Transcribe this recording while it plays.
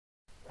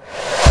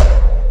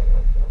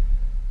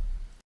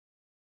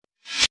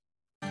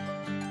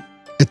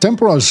A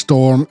temporal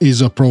storm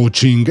is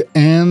approaching,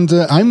 and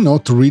I'm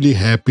not really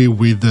happy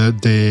with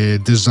the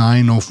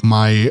design of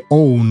my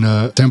own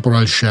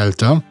temporal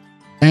shelter.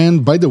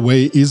 And by the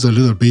way, is a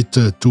little bit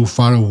too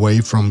far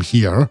away from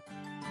here.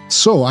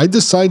 So I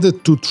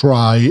decided to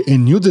try a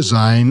new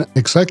design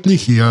exactly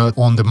here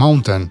on the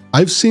mountain.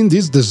 I've seen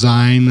this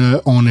design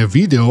on a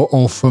video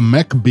of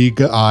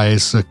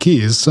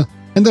MacBigIceKeys,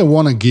 and I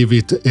want to give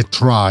it a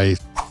try.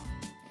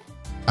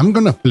 I'm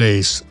gonna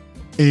place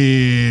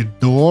a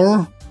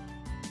door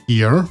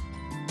here,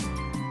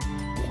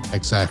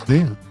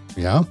 exactly,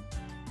 yeah.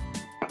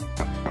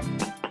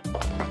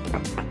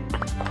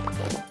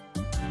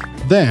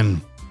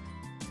 Then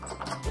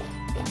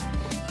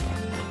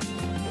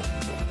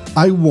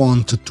I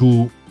want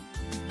to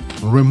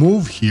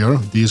remove here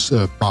this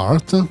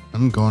part.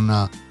 I'm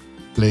gonna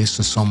place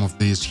some of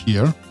these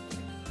here.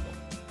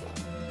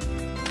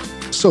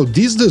 So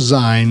this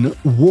design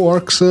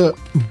works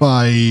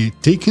by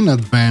taking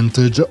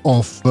advantage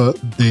of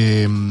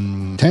the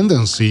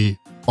tendency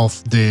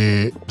of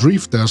the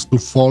drifters to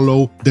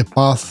follow the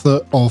path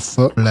of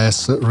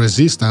less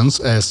resistance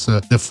as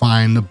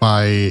defined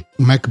by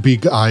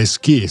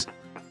MacBigIceKeys.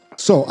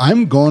 So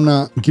I'm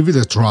gonna give it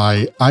a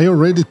try. I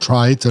already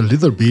tried a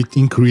little bit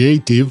in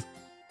creative.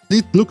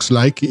 It looks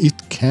like it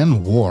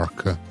can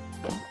work.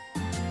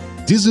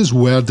 This is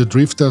where the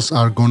drifters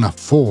are gonna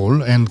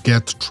fall and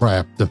get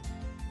trapped.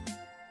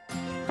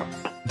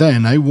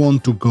 Then I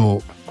want to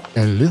go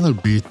a little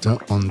bit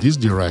on this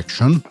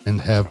direction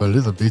and have a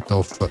little bit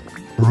of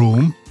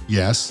room.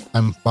 Yes,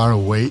 I'm far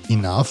away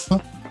enough.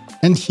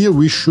 And here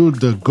we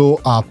should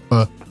go up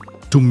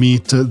to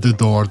meet the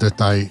door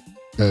that I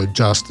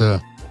just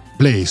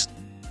placed.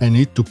 I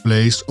need to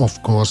place,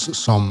 of course,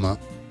 some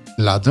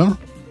ladder.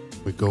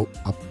 We go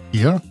up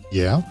here,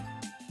 yeah.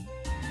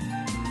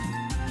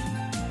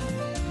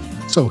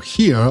 So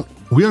here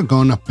we are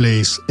gonna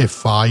place a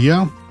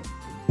fire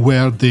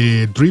where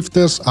the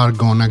drifters are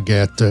gonna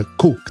get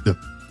cooked.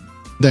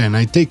 Then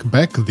I take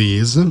back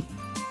these.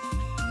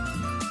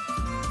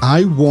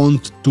 I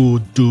want to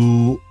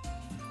do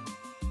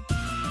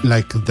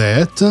like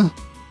that.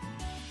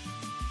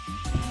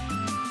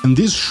 And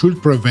this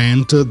should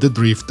prevent the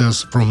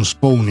drifters from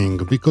spawning,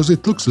 because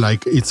it looks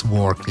like it's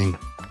working.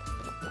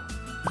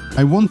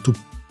 I want to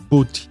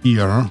put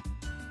here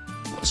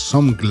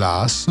some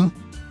glass.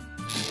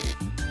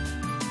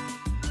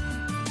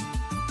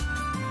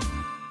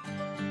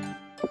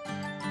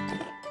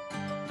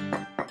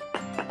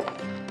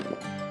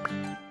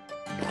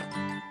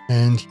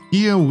 And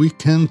here we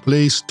can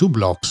place 2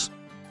 blocks.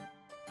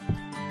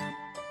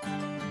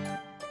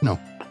 No.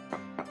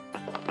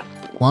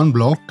 1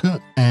 block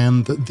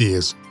and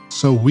this.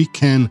 So we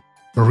can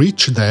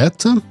reach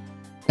that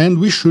and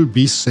we should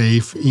be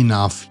safe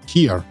enough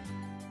here.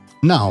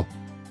 Now,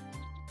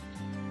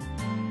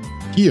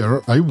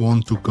 here I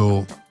want to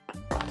go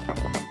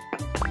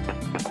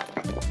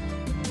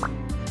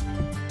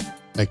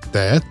like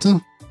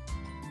that.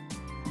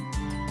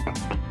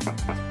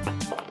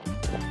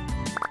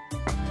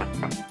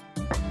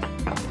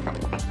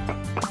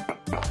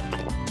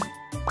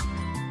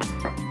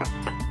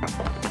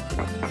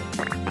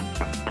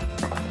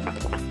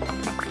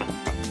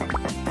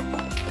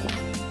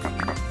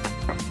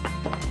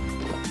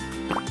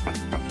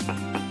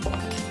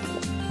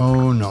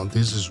 Oh no,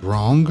 this is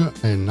wrong.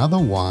 Another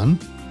one.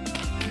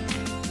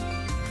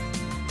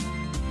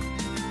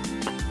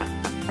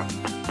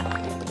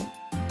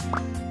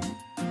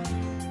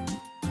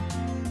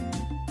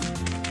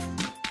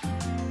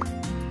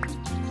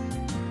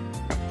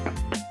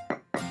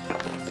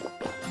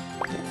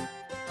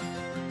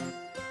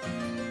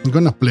 I'm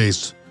gonna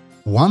place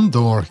 1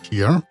 door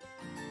here.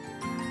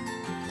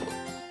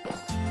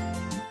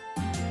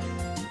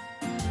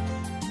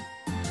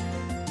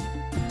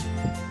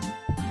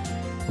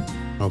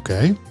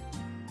 Okay,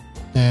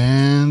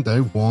 and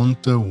I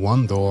want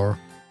 1 door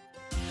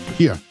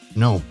here.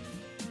 No.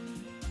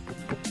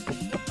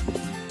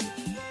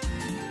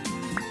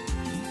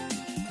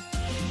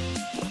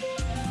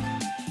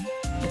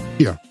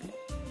 Here.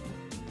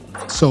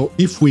 So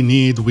if we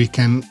need, we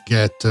can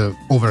get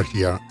over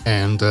here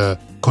and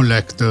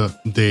collect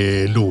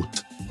the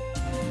loot.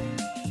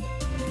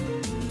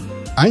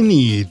 I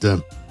need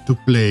to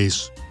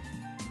place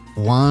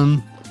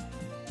 1,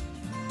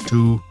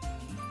 2,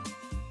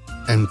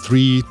 and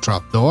 3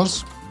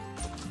 trapdoors.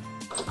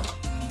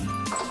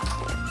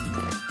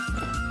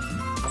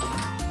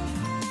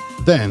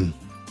 Then,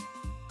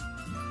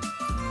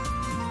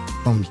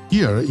 from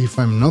here, if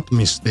I'm not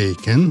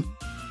mistaken,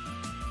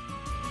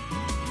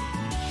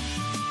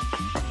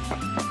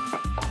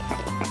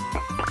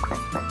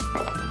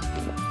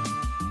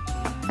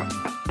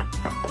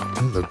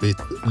 a little bit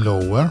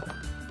lower.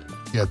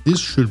 Yeah, this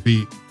should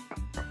be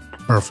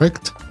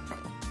perfect.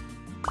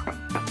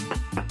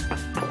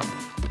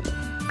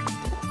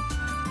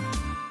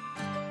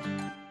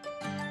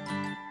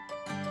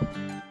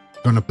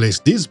 Gonna place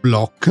this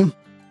block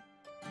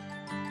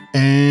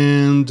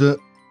and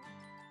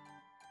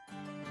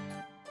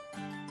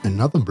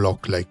another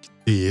block like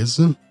this.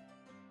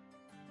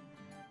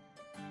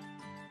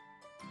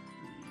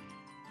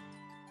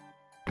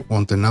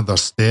 Want another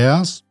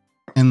stairs,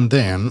 and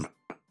then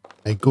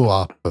I go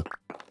up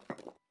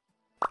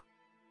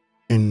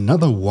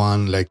another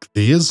one like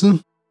this,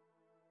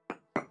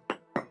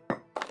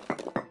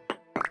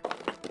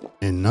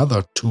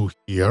 another two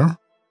here,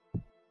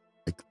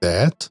 like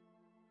that.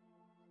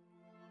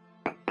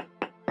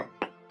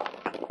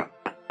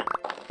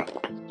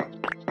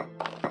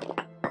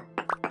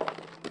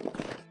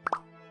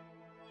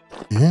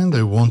 And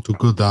I want to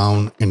go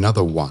down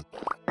another one.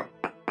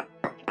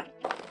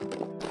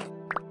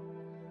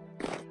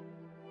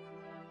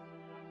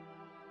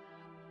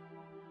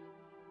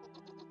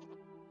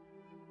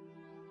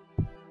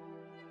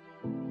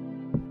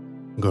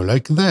 Go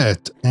like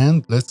that,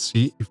 and let's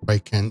see if I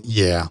can,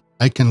 yeah,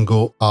 I can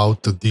go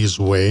out this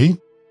way.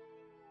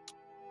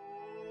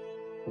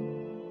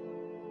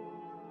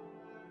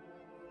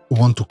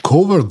 Want to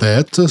cover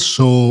that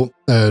so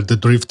the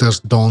drifters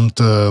don't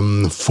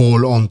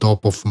fall on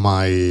top of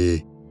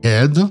my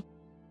head,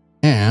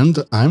 and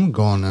I'm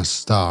gonna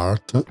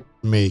start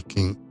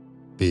making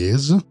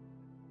this.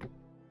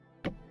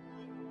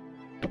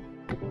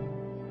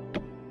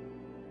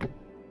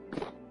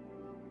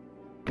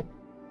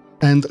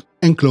 And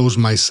enclose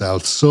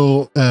myself,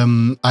 so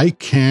I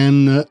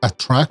can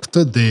attract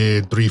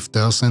the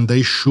drifters and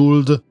they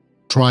should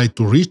try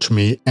to reach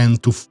me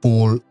and to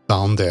fall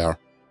down there.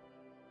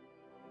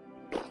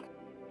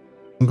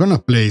 I'm gonna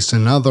place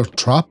another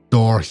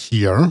trapdoor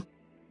here.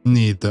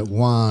 Need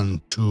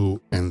 1,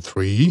 2, and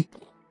 3.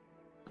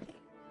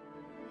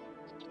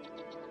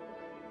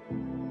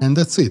 And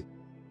that's it.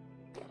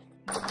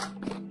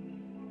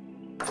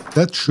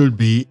 That should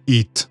be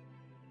it.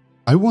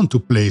 I want to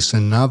place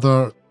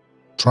another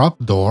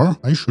trapdoor.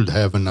 I should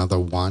have another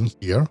one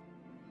here.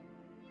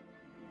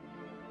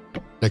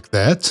 Like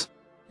that.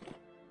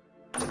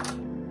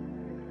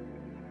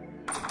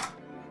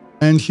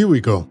 And here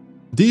we go.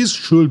 This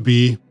should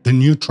be the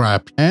new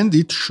trap, and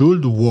it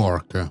should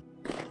work. I'm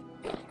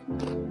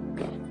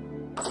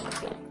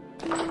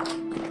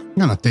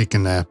gonna take a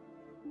nap.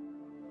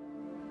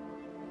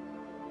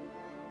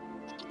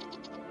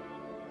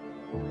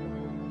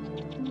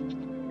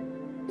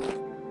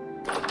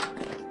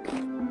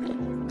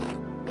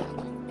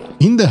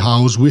 In the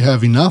house we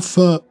have enough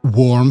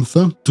warmth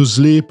to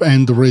sleep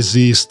and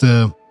resist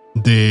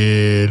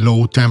the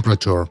low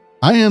temperature.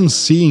 I am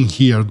seeing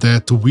here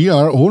that we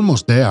are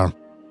almost there.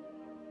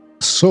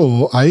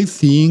 So I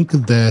think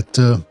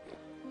that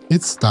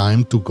it's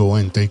time to go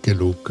and take a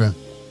look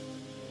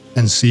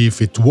and see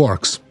if it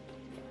works.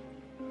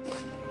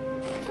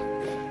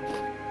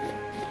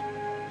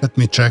 Let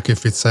me check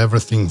if it's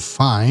everything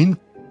fine.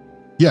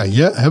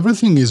 Yeah,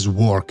 everything is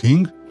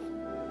working.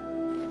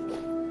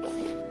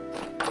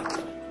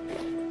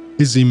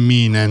 Is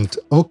imminent.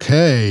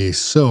 Okay,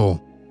 so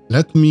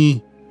let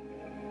me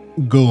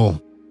go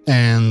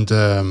and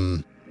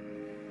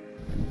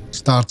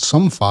start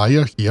some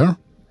fire here.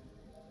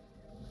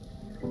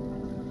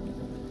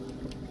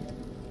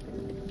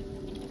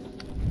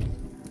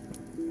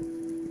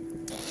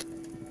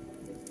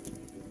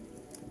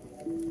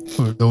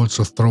 We'll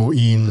also throw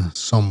in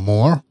some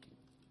more.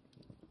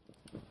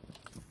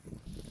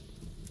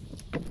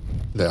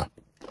 There.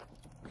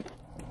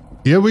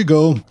 Here we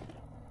go.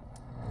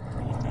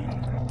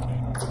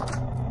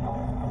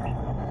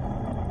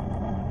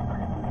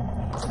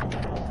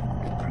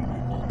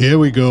 Here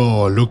we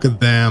go, look at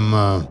them.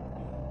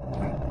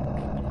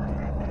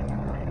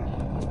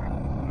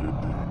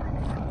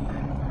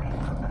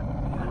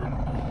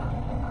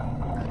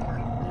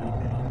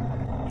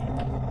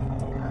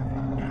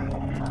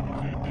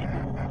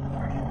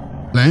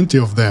 Plenty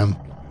of them.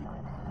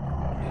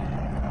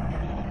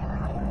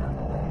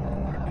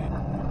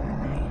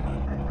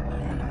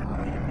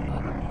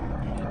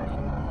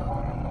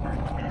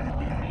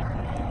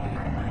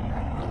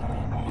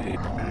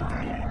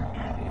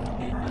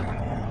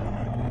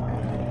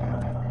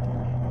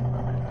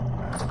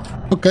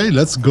 Okay,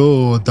 let's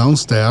go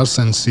downstairs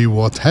and see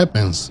what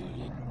happens.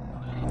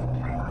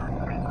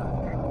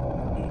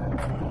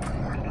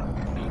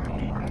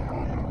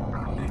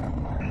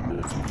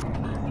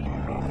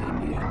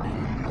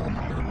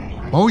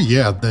 Oh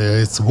yeah,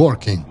 it's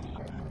working.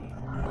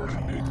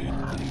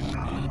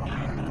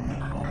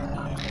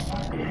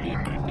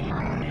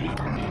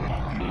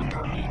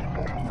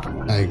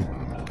 I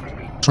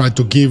try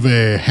to give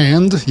a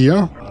hand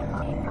here.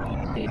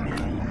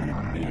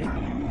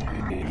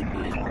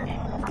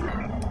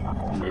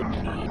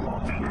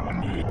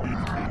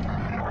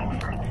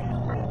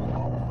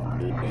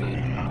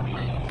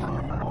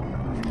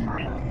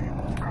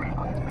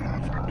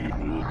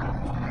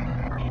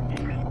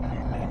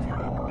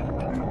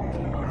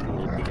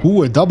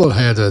 Ooh, a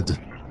double-headed.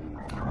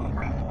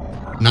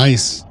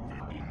 Nice.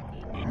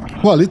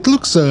 Well, it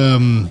looks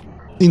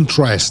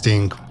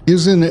interesting.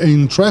 It's an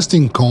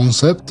interesting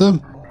concept.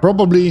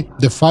 Probably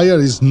the fire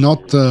is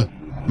not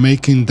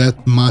making that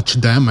much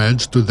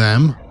damage to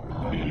them,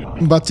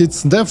 but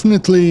it's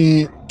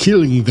definitely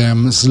killing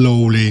them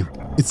slowly.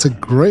 It's a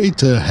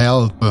great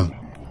help.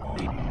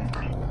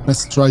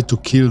 Let's try to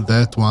kill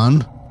that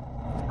one.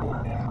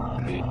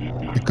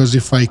 Because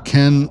if I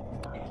can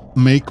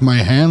make my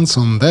hands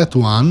on that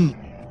one.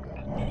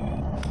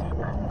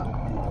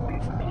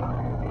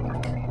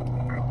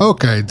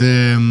 Okay,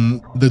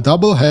 the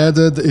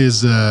double-headed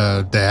is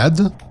dead.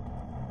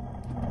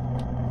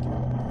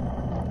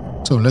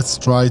 So let's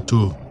try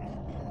to...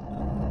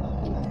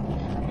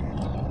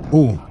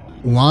 Oh,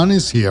 one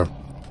is here.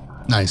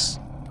 Nice.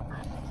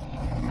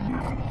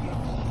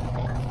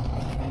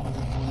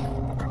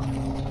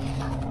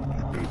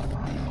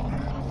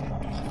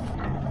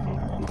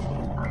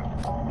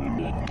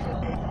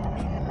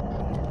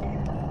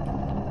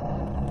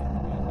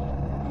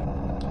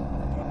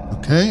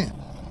 Okay.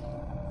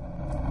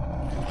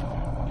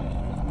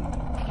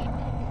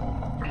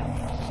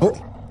 Oh.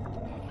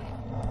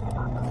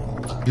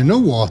 You know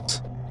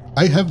what?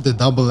 I have the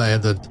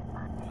double-headed.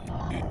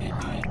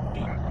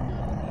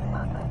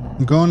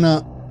 I'm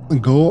gonna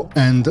go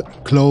and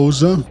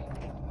close.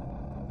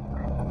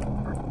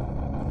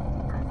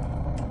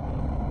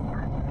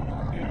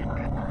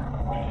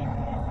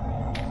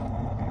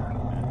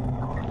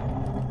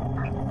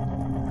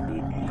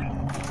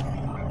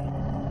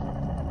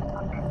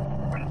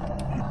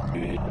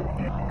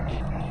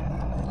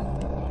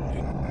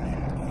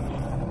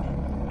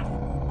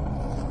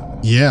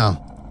 Yeah.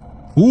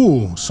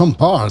 Ooh, some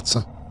parts.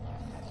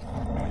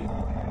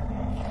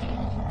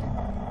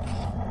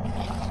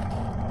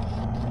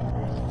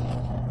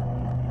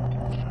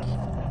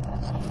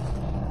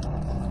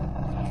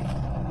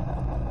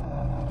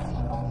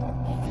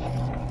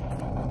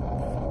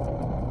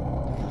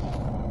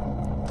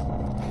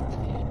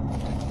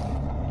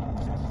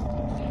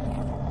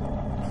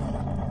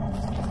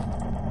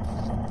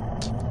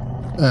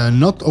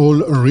 Not all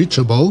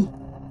reachable.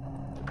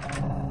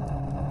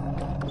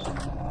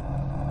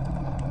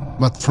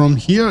 But from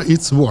here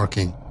it's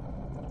working.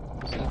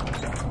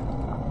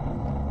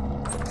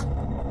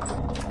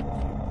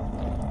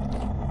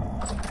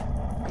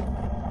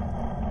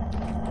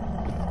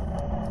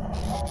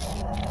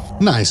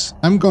 Nice.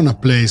 I'm gonna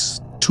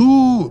place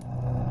 2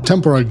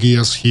 temporal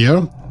gears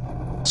here,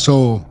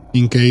 so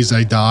in case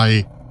I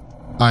die,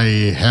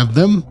 I have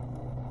them.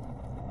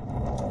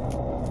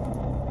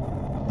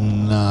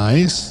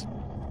 Nice.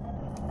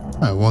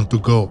 I want to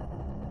go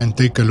and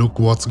take a look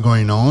what's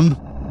going on.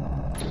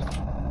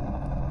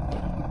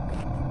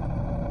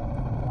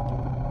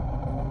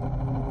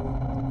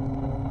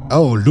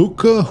 Oh,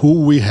 look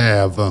who we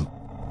have.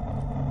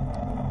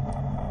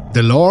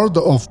 The Lord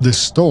of the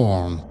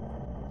Storm.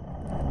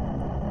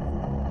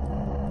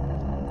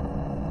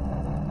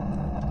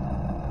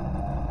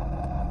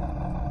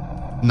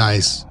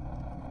 Nice.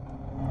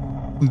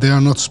 They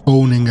are not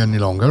spawning any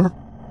longer.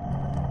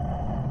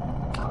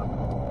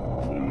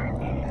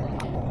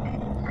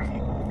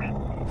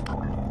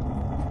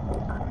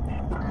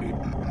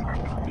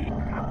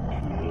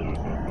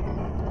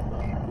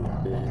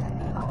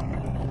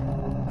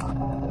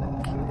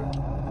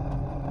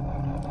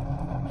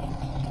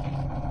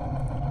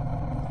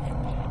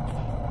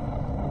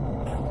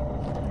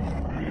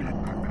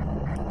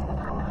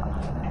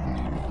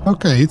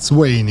 Okay, it's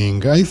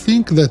waning. I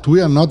think that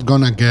we are not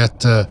gonna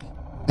get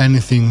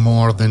anything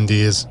more than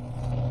this,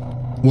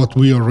 what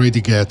we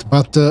already get,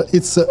 but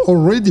it's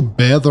already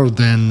better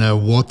than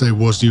what I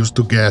was used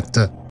to get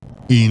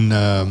in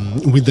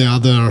with the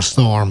other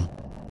storm.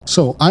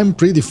 So I'm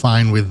pretty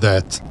fine with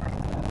that.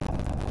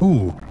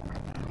 Ooh.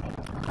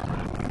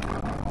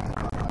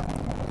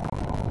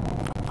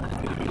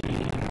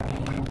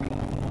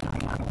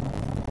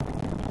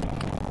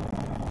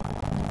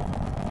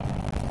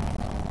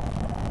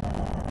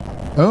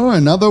 Oh,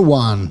 another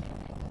one.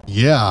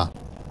 Yeah.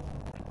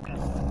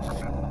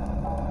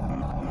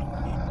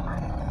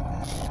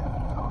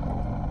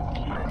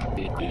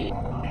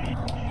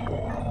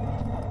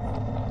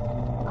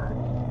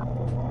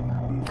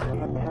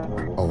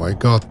 Oh, I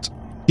got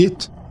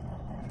hit.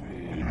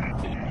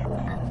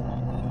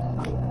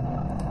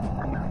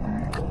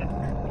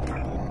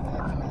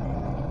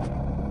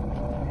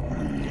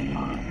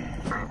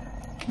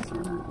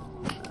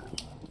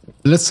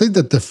 Let's say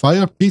that the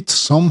fire pit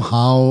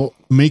somehow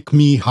make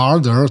me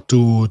harder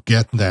to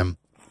get them.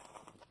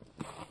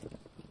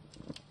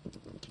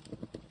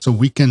 So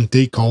we can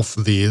take off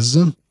this,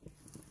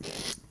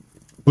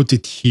 put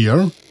it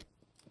here.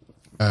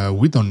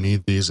 We don't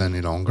need this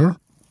any longer.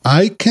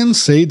 I can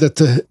say that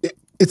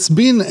it's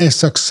been a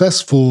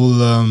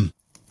successful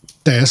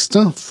test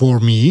for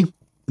me.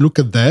 Look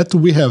at that.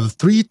 We have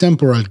 3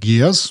 temporal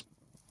gears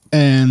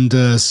and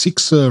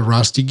 6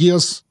 rusty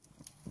gears.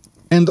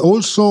 And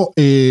also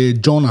a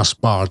Jonas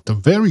part,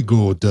 very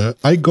good.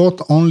 I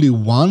got only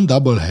 1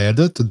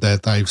 double-headed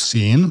that I've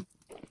seen.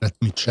 Let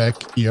me check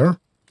here.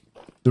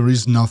 There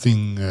is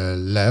nothing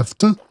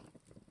left.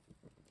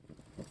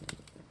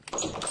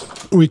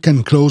 We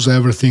can close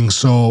everything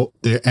so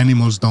the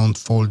animals don't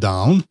fall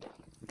down.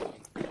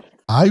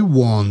 I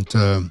want...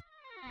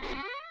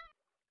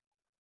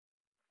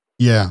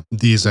 yeah,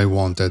 these I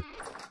wanted.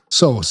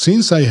 So,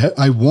 since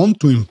I want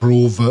to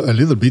improve a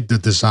little bit the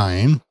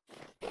design,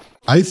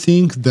 I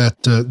think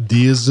that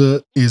this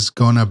is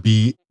gonna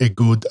be a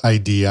good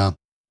idea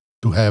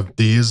to have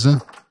this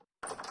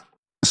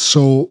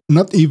so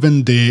not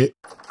even the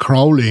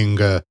crawling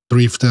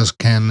drifters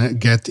can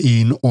get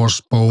in or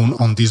spawn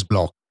on this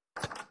block.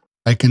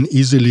 I can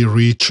easily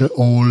reach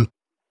all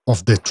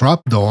of the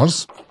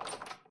trapdoors.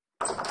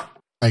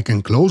 I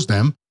can close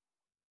them.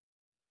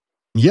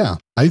 Yeah,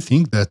 I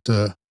think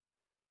that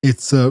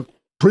it's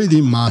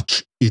pretty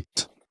much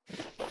it.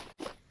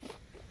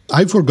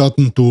 I've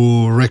forgotten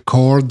to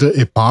record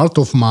a part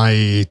of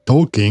my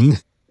talking,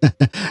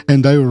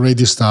 and I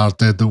already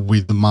started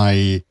with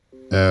my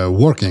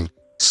working.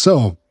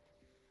 So,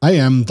 I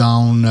am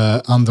down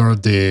under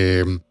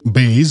the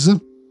base,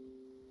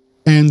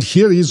 and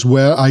here is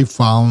where I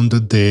found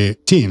the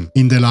tin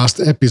in the last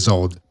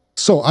episode.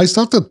 So, I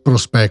started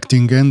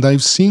prospecting, and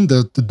I've seen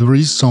that there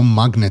is some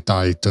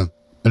magnetite,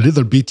 a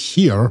little bit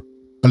here,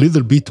 a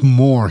little bit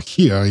more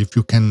here, if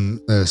you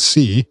can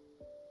see,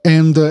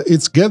 and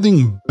it's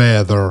getting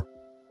better.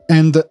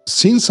 And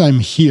since I'm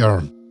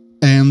here,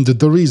 and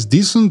there is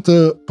decent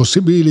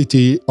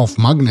possibility of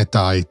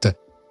magnetite,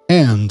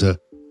 and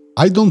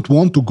I don't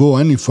want to go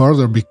any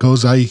further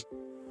because I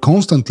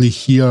constantly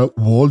hear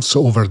walls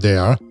over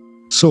there,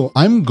 so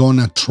I'm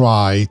gonna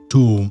try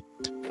to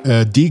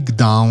dig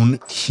down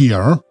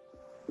here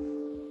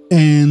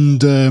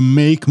and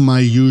make my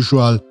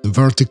usual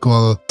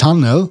vertical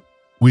tunnel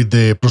with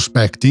the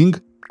prospecting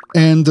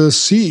and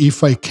see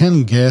if I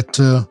can get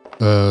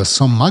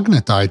some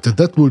magnetite.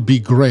 That would be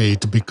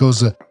great,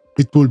 because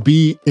it will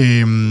be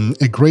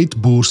a great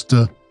boost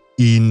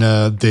in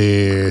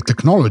the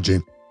technology.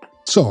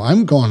 So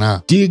I'm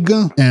gonna dig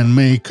and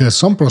make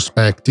some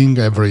prospecting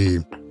every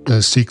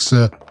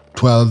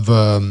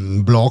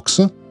 6-12 blocks.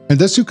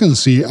 And as you can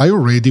see, I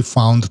already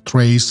found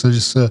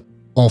traces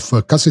of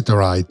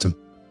cassiterite,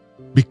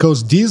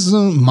 because this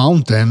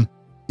mountain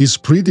is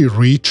pretty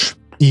rich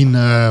in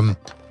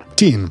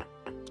tin.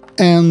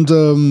 And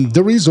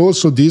there is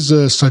also this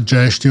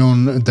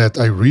suggestion that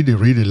I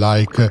really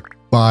like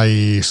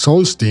by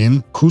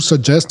Solstein, who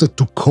suggested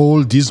to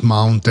call this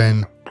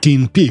mountain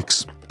Tin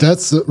Peaks.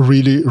 That's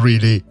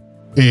really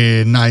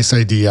a nice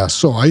idea,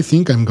 so I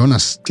think I'm gonna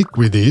stick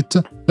with it.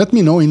 Let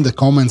me know in the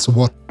comments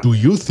what do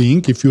you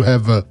think, if you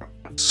have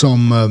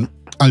some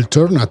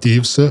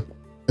alternatives,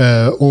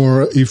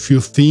 or if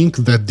you think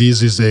that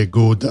this is a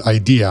good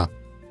idea.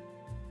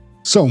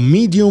 So,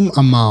 medium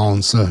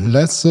amounts,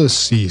 let's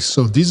see.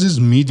 So this is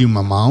medium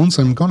amounts.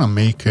 I'm gonna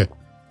make a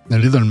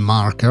little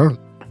marker,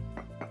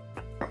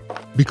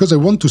 because I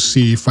want to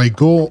see if I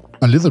go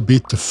a little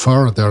bit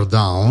further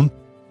down,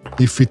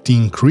 if it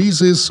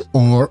increases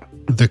or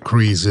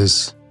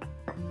decreases.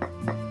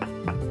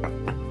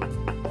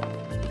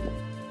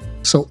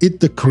 So it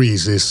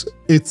decreases.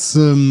 It's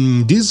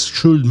this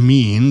should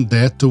mean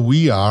that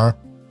we are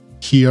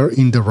here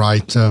in the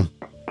right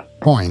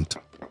point.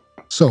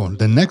 So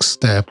the next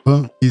step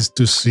is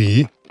to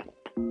see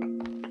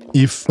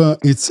if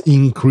it's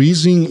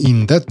increasing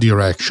in that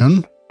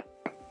direction.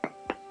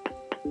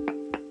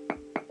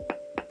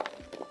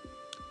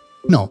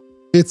 No,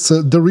 it's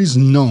there is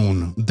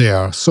none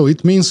there, so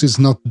it means it's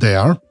not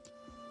there.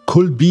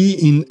 Could be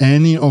in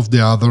any of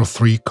the other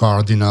 3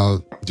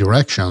 cardinal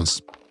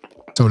directions.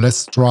 So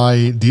let's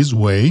try this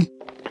way.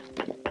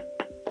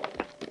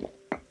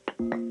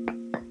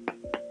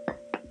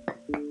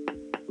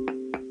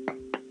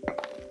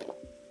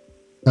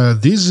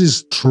 This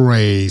is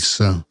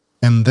trace,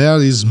 and there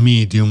is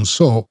medium,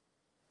 so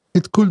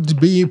it could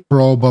be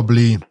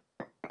probably,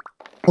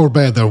 or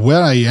better,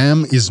 where I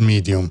am is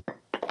medium.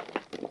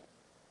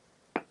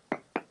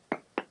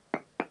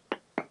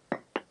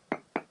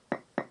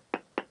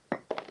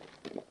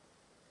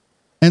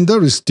 And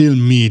there is still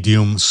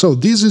medium, so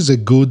this is a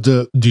good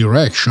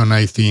direction,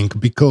 I think,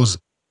 because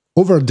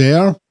over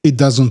there it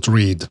doesn't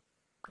read.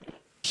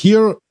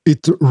 Here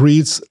it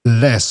reads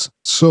less,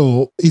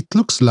 so it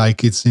looks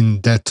like it's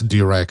in that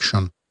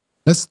direction.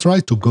 Let's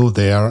try to go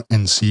there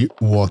and see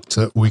what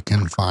we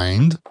can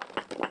find.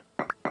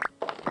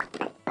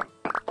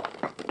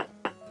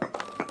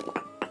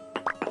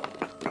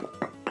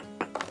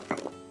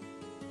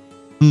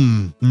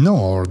 No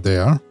ore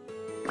there.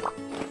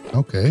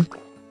 Okay.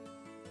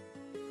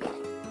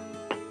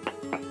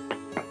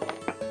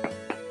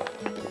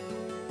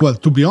 Well,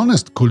 to be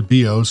honest, could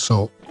be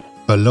also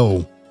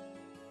below.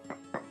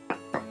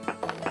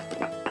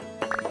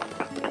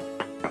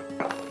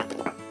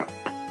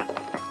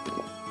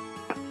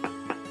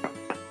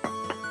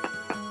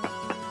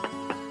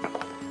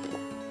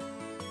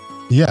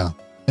 Yeah,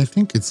 I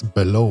think it's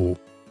below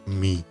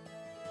me.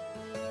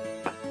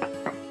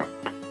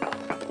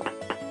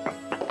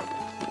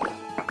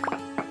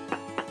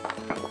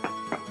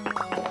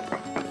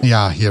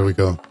 Yeah, here we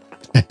go.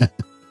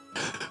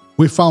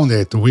 We found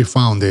it, we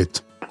found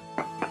it.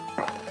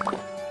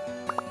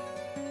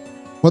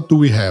 What do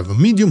we have?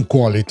 Medium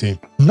quality.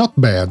 Not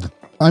bad.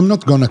 I'm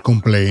not gonna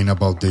complain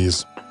about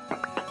this.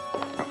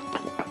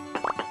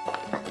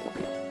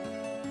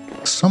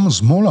 Some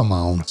small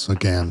amounts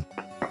again.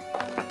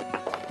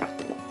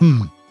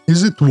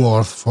 Is it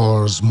worth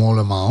for small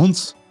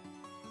amounts?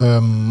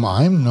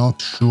 I'm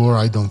not sure,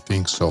 I don't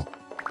think so.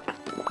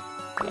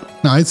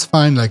 No, it's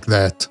fine like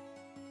that.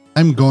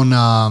 I'm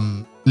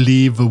gonna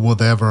leave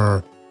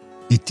whatever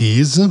it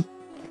is.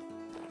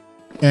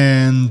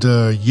 And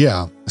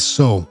yeah,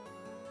 so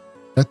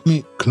let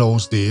me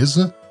close this.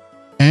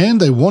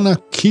 And I wanna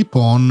keep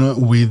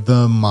on with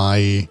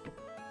my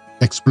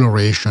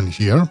exploration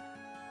here.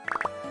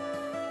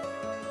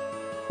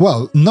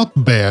 Well, not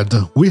bad.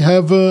 We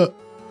have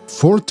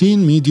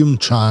 14 medium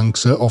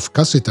chunks of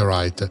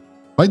cassiterite.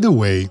 By the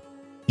way,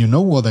 you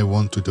know what I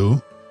want to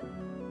do?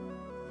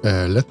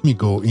 Let me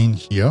go in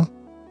here.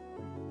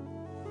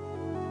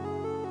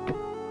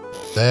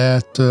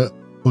 That,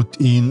 put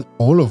in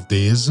all of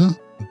these,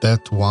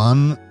 that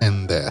one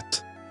and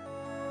that.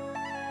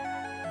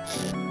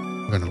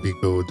 I'm gonna be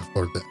good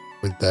for that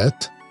with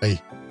that.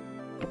 Hey.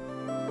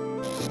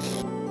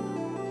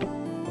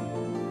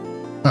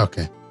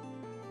 Okay.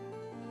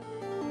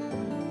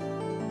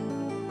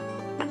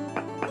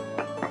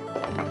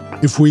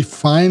 If we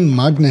find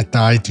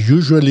magnetite,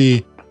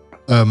 usually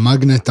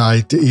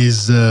magnetite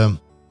is,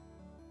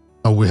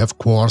 we have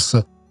quartz,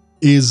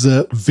 is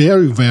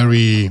very,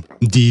 very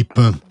deep.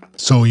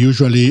 So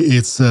usually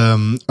it's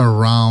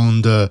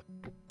around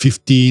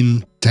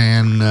 15,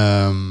 10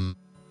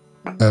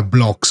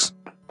 blocks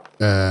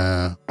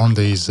on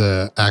this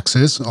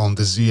axis, on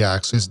the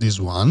z-axis, this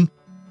one.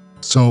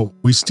 So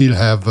we still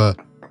have a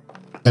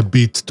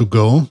bit to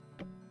go.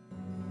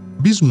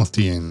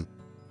 Bismuthine.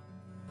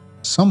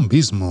 Some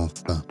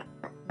bismuth.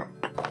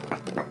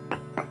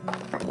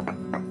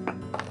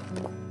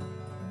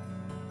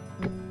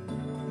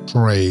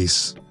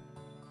 Trace.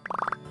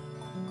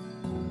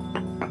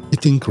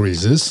 It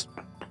increases.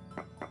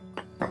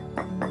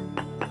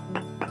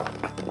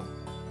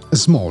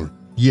 Small,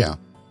 yeah.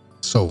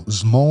 So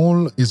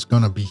small is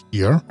gonna be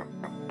here.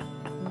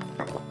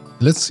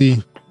 Let's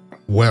see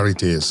where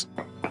it is.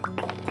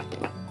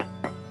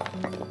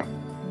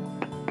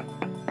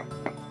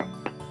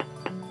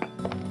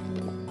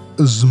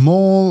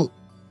 Small,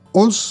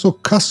 also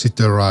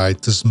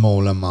cassiterite,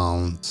 small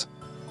amount.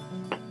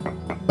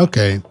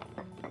 Okay,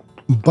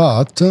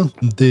 but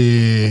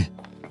the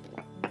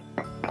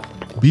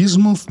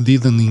bismuth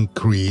didn't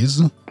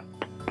increase,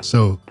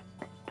 so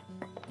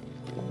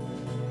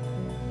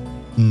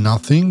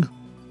nothing.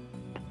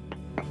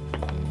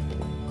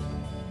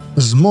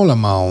 Small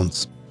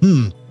amounts.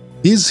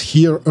 Is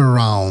here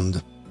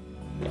around.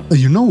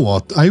 You know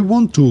what? I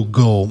want to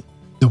go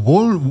the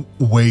whole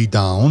way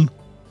down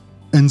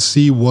and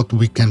see what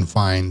we can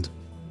find.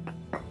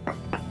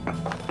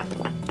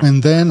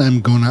 And then I'm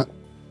gonna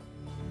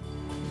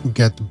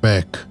get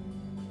back.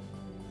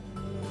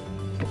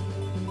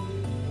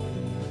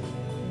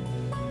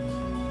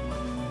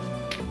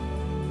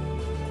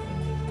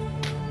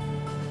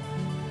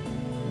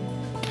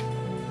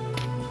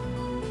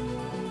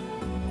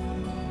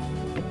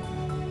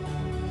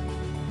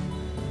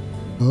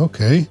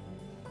 Okay.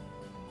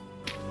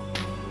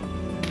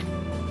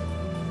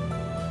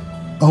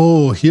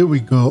 Oh, here we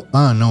go.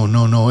 Ah,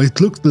 no. It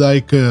looked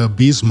like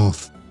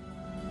bismuth.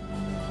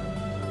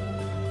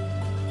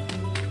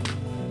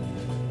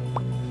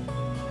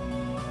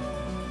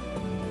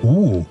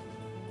 Ooh,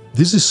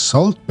 this is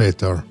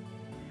saltpeter.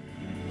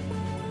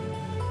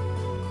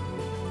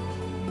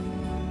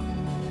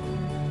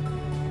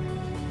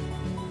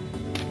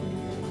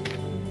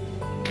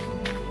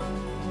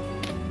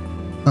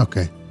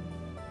 Okay.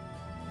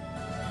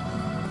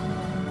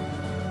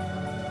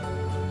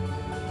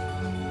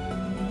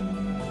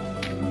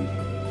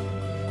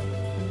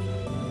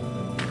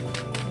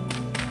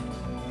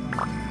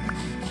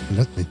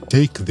 Let me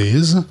take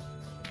this.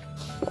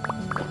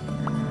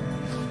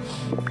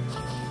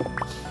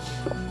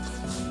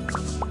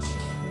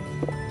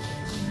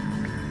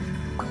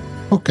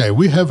 Okay,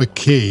 we have a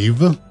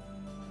cave.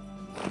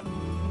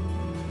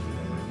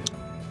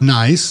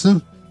 Nice.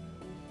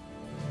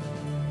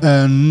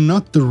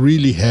 Not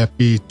really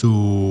happy to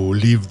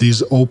leave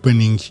this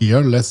opening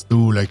here. Let's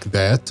do like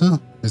that.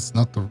 It's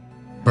not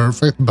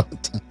perfect,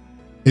 but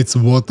it's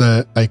what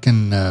I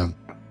can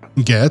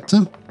get.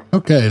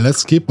 Okay,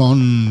 let's keep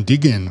on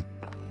digging.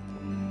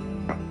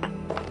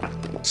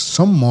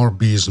 Some more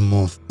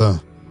bismuth.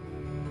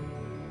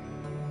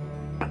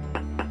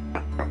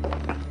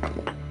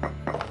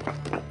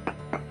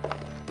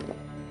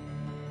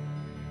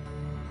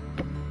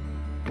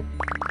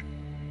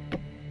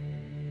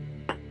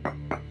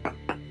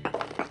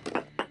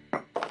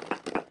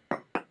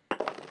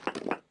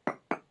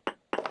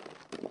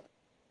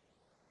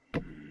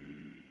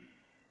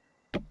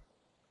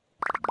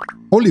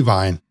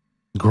 Olivine.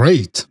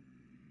 Great.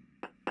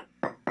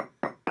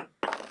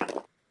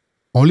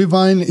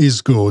 Olivine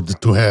is good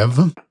to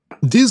have.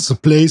 This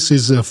place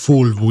is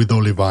full with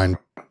olivine.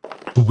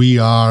 We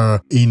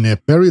are in a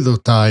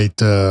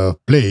peridotite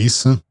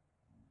place,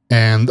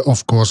 and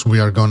of course we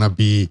are gonna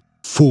be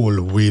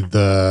full with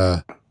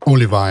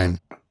olivine.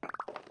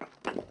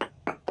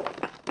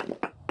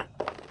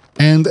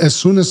 And as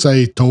soon as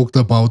I talked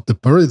about the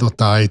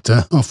peridotite,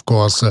 of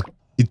course,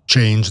 it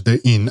changed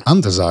in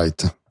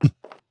andesite.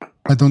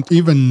 I don't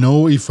even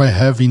know if I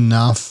have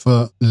enough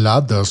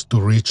ladders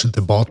to reach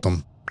the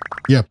bottom.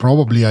 Yeah,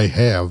 probably I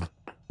have.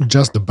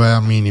 Just the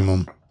bare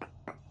minimum.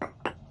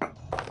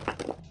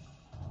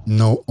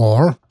 No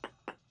ore.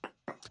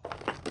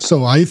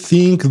 So I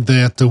think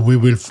that we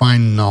will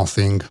find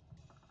nothing.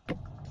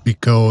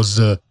 Because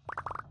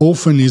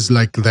often is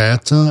like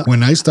that.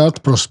 When I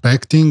start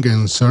prospecting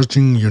and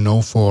searching, you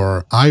know,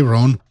 for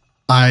iron,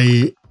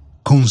 I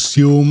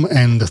consume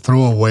and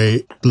throw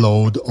away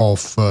load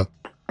of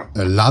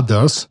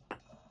ladders.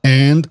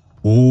 And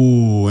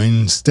ooh,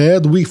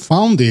 instead we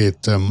found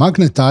it.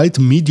 Magnetite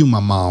medium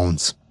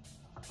amounts.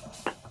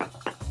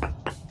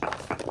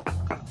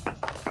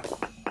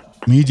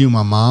 Medium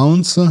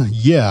amounts,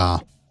 yeah,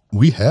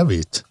 we have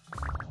it.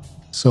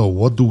 So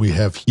what do we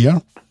have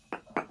here?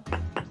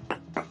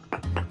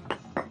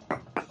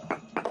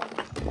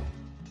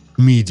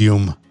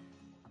 Medium.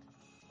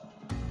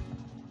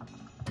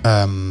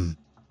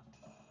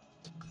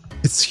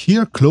 It's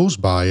here close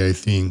by, I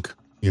think,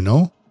 you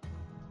know?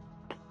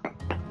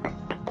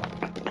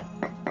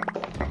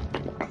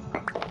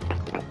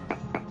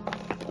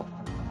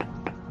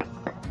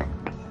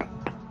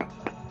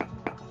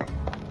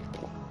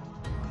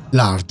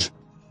 Large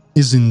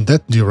is in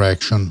that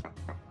direction.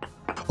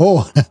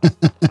 Oh,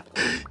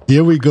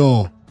 here we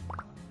go.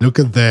 Look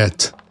at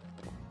that.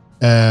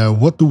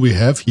 What do we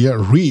have here?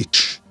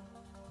 Reach.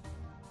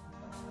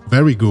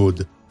 Very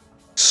good.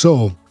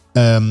 So,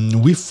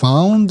 we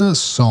found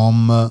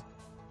some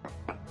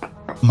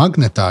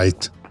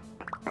magnetite.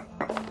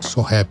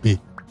 So happy.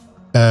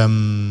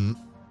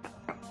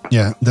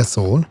 Yeah, that's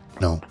all.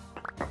 No.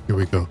 Here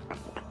we go.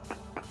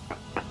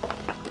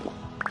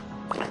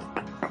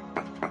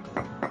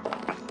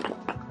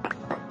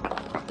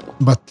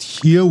 But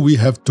here we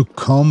have to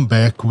come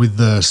back with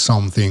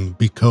something,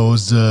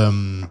 because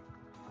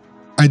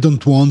I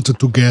don't want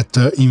to get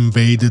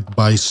invaded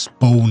by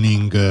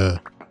spawning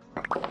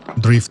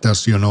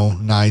drifters, you know,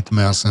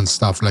 nightmares and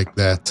stuff like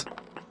that.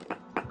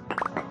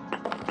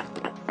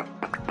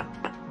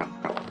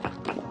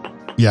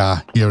 Yeah,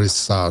 here is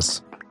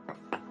SARS.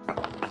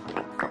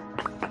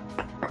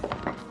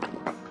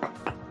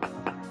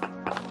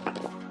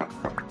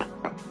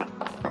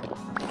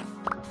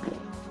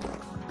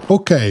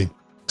 Okay.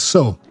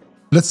 So,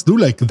 let's do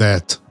like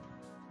that.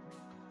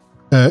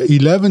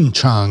 11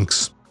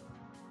 chunks.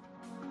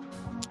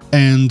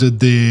 And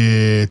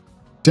the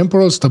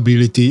temporal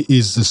stability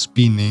is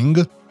spinning.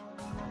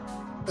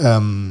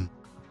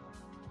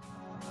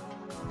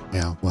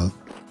 Yeah, well,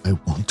 I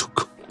want to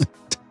go and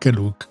take a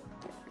look.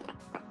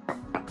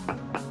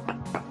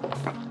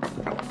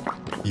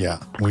 Yeah,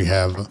 we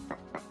have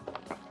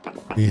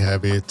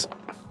it.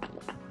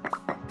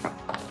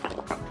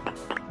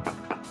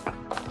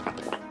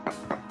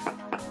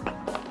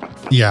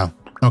 Yeah,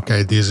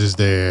 okay, this is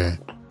the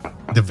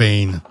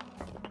vein.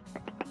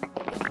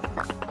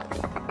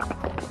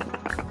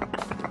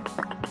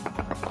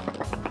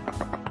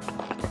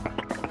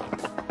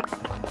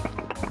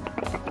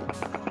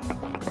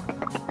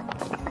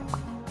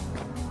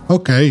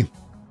 Okay,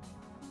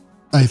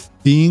 I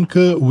think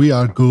we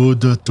are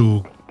good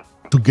to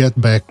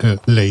get back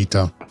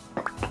later.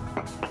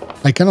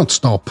 I cannot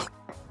stop.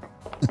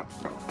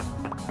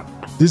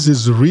 This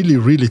is really,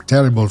 really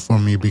terrible for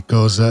me,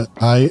 because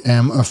I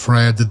am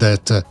afraid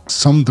that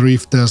some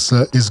drifters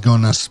is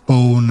gonna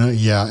spawn.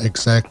 Yeah,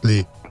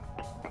 exactly.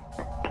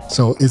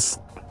 So it's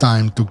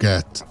time to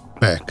get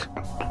back.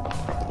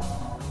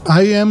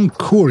 I am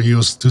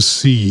curious to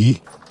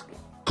see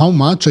how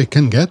much I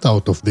can get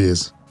out of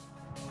this,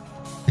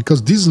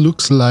 because this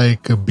looks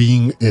like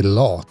being a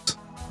lot.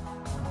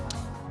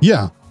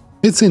 Yeah,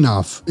 it's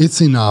enough. It's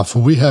enough.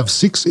 We have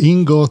 6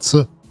 ingots.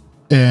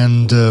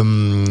 And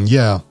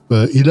yeah,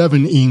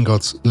 11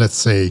 ingots, let's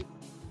say.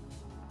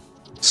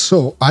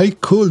 So I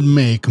could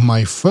make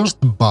my first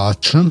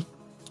batch,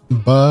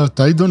 but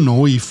I don't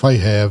know if I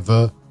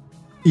have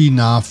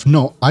enough.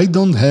 No, I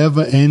don't have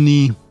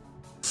any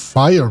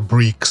fire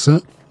bricks.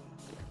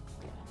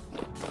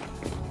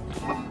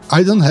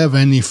 I don't have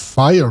any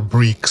fire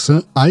bricks.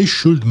 I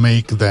should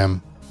make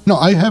them. No,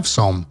 I have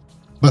some,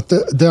 but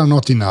they are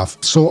not enough.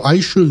 So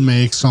I should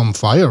make some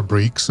fire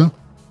bricks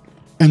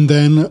and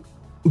then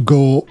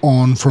go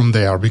on from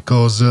there,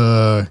 because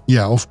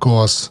yeah, of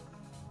course,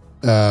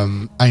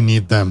 I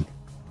need them.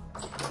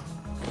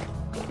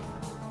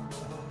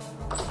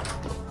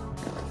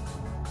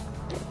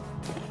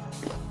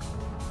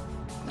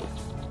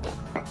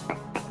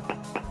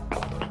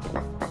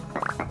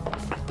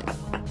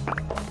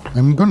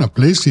 I'm gonna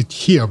place it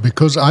here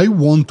because I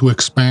want to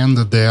expand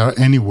there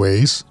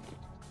anyways.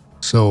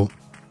 So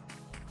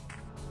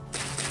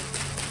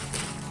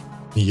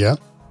yeah.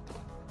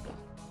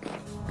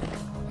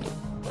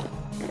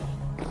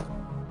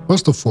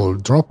 First of all,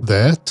 drop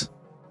that.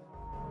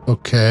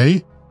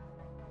 Okay.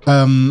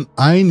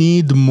 I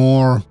need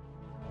more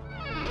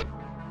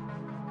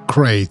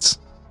crates.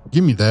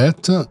 Give me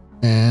that,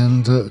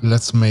 and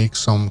let's make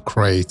some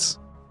crates.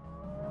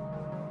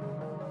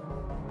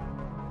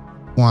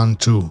 1,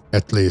 2,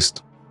 at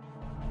least.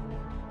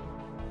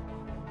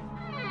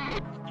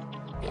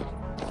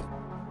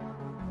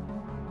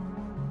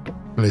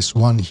 Place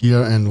 1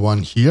 here and 1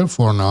 here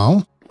for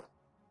now.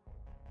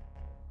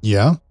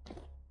 Yeah.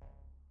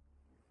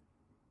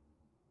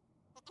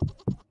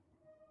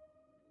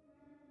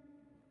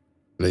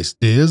 Place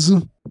this.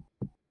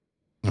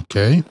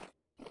 Okay.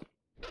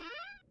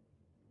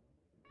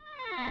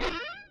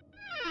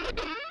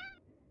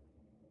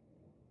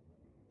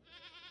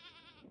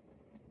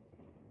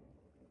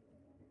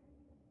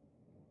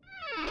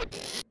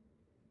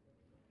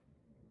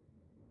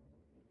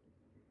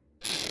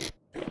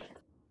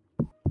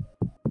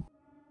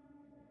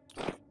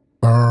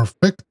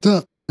 Perfect.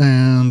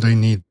 And I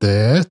need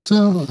that.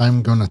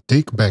 I'm gonna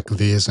take back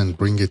this and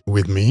bring it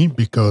with me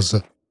because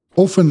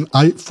often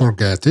I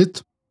forget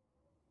it.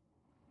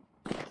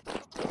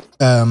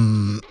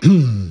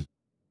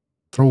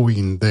 Throw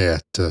in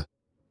that.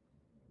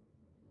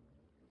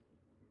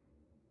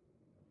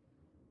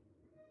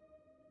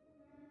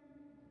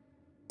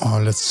 Oh,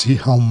 let's see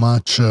how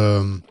much.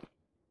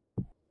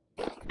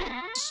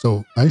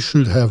 So I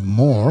should have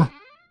more.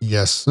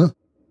 Yes.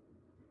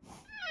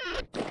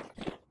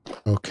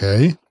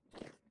 Okay.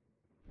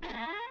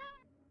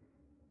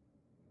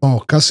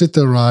 Oh,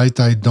 cassiterite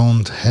I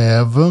don't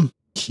have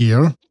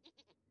here.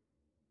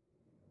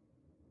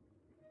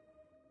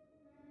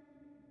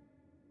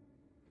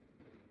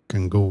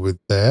 Can go with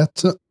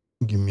that.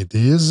 Give me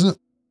this.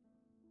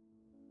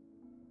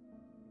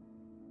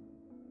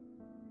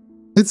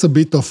 It's a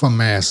bit of a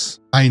mess,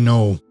 I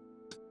know.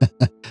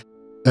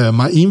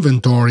 My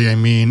inventory, I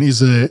mean,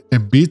 is a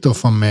bit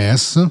of a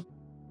mess.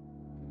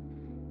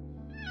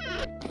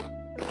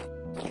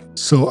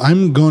 So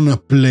I'm gonna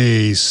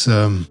place...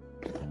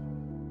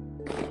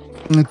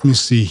 let me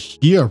see,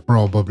 here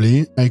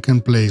probably I can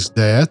place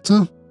that.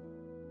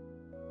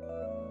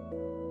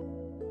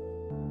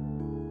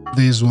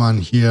 This one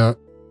here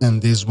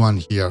and this one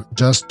here,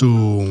 just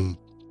to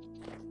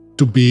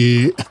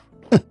be...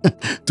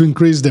 to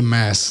increase the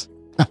mass.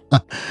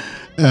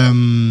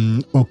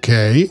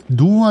 Okay,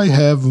 do I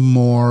have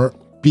more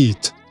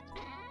peat?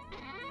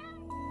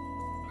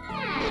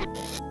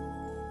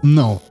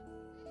 No.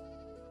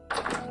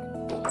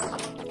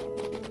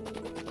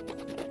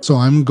 So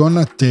I'm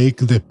gonna take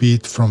the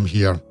peat from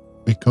here,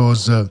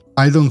 because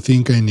I don't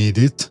think I need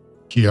it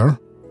here.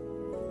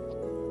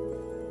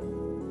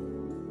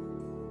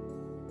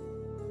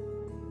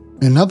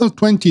 Another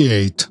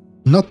 28,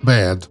 not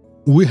bad.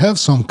 We have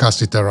some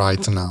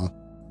cassiterite now.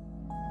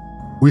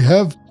 We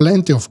have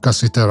plenty of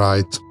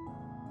cassiterite.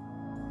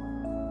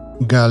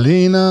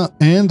 Galena,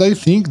 and I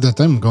think that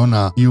I'm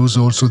gonna use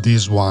also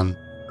this one.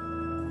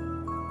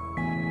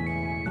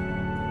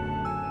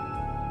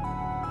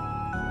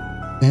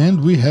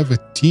 And we have a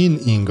tin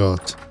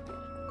ingot.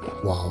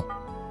 Wow,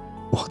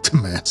 what a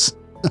mess.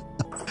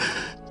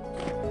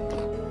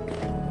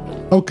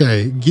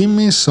 Okay, give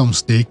me some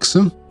sticks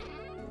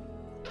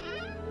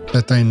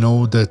that I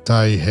know that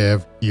I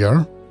have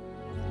here.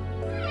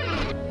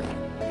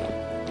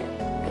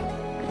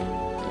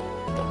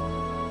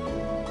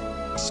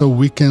 So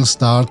we can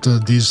start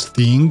this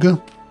thing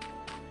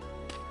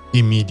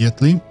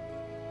immediately.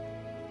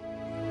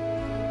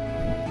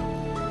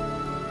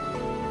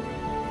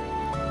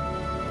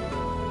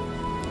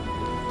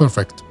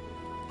 Perfect.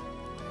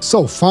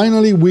 So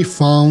finally we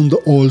found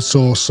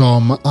also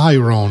some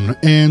iron,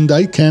 and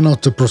I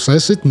cannot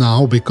process it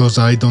now because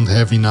I don't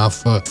have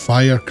enough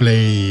fire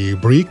clay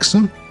bricks.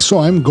 So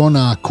I'm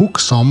gonna cook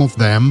some of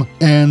them,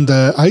 and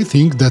I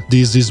think that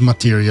this is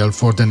material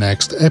for the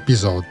next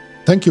episode.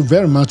 Thank you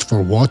very much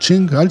for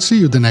watching. I'll see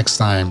you the next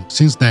time.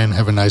 Since then,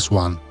 have a nice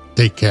one.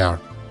 Take care.